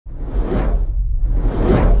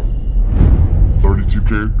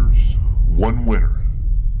characters, one winner.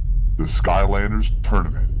 The Skylanders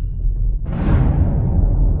Tournament.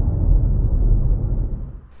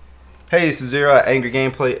 Hey, this is Zero at Angry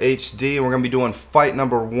Gameplay HD, and we're going to be doing fight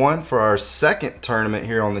number 1 for our second tournament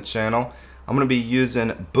here on the channel. I'm going to be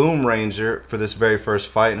using Boom Ranger for this very first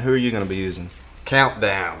fight, and who are you going to be using?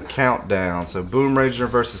 Countdown. Countdown. So Boom Ranger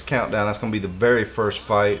versus Countdown, that's going to be the very first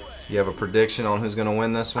fight. You have a prediction on who's going to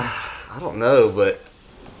win this one? I don't know, but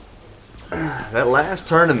that last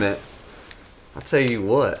tournament, I'll tell you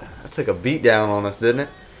what, that took a beat down on us, didn't it?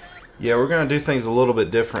 Yeah, we're going to do things a little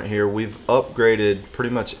bit different here. We've upgraded pretty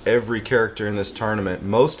much every character in this tournament.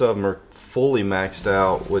 Most of them are fully maxed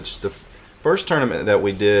out, which the first tournament that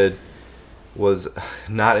we did was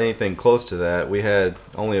not anything close to that. We had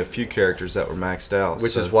only a few characters that were maxed out.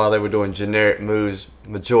 Which is why they were doing generic moves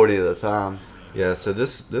majority of the time. Yeah, so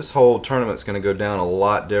this whole tournament's going to go down a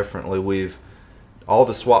lot differently. All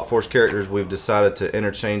the Swap Force characters, we've decided to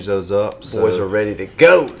interchange those up. So, boys are ready to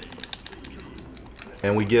go.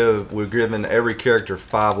 And we're giving every character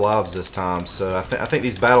 5 lives this time. So I think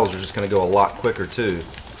these battles are just going to go a lot quicker too.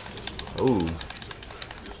 Ooh.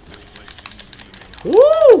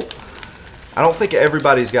 Woo! I don't think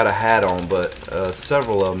everybody's got a hat on, but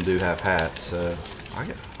several of them do have hats. So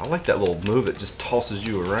I like that little move. It just tosses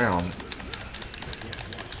you around.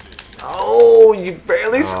 Oh, you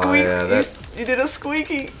barely squeaked. Yeah, you did a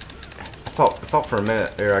squeaky. I thought for a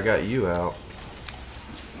minute there I got you out.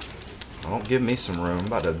 Don't give me some room. I'm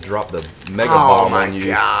about to drop the mega bomb on you. Oh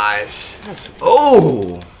my gosh.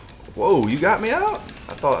 Oh! Whoa, you got me out?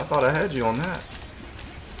 I thought I had you on that.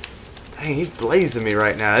 Dang, he's blazing me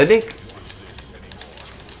right now, isn't he?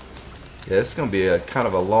 Yeah, it's going to be a kind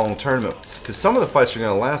of a long tournament because some of the fights are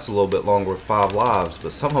going to last a little bit longer with 5 lives,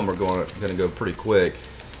 but some of them are going to go pretty quick.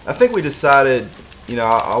 I think we decided, you know,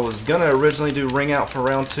 I was going to originally do ring out for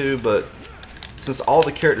round 2, but since all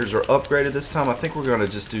the characters are upgraded this time, I think we're going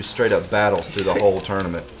to just do straight up battles through the whole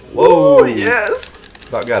tournament. Whoa! Yes!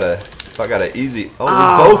 About got a easy. Oh,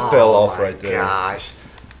 we both fell off right there. Gosh.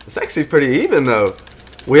 It's actually pretty even though.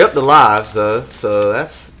 We upped the lives though, so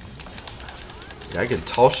that's. Yeah, I can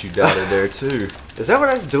toss you down in there too. Is that what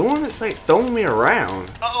that's doing? It's like throwing me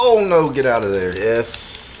around. Oh no, get out of there.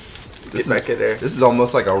 Yes. Get back in there. This is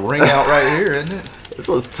almost like a ring out right here, isn't it? This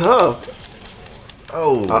was tough.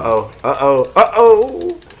 Oh. Uh-oh. Uh-oh.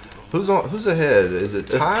 Uh-oh. Who's ahead? Is it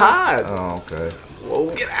tied? It's tied. Oh, okay.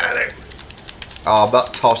 Whoa, get out of there. Oh, I'm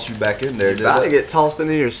about to toss you back in there, You're about to get tossed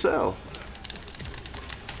into yourself.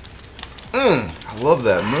 I love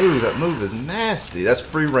that move. That move is nasty. That's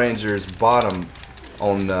Free Ranger's bottom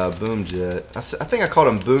on Boom Jet. I think I called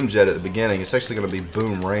him Boom Jet at the beginning. It's actually going to be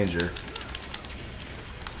Boom Ranger.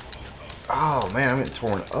 Oh, man, I'm getting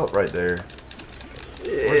torn up right there.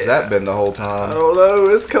 Yeah. Where's that been the whole time? I don't know.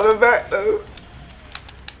 It's coming back, though.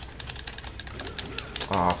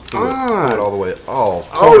 Oh, threw it all the way.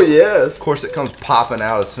 Oh, yes. Of course, it comes popping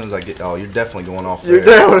out as soon as I get. Oh, you're definitely going off there. You're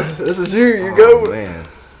down. This is you. You go. Man.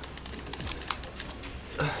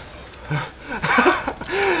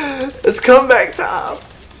 It's comeback time.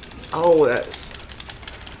 Oh, that's.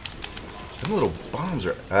 Them little bombs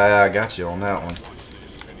are. I got you on that one.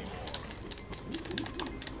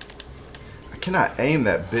 I cannot aim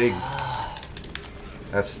that big.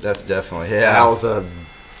 That's definitely, yeah. That was a.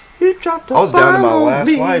 You dropped a I was down to my bomb on last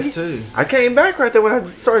me. life too. I came back right there when I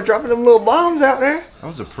started dropping them little bombs out there. That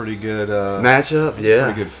was a pretty good matchup. A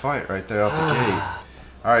pretty good fight right there off the gate.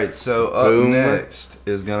 All right, so up next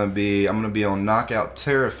is gonna be I'm gonna be on Knockout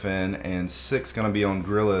Terrafin, and 6 gonna be on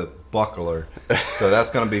Gorilla Buckler. So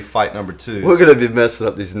that's gonna be fight number 2. We're gonna be messing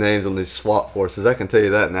up these names on these swap forces. I can tell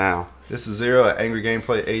you that now. This is Zero at Angry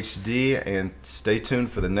Gameplay HD, and stay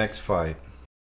tuned for the next fight.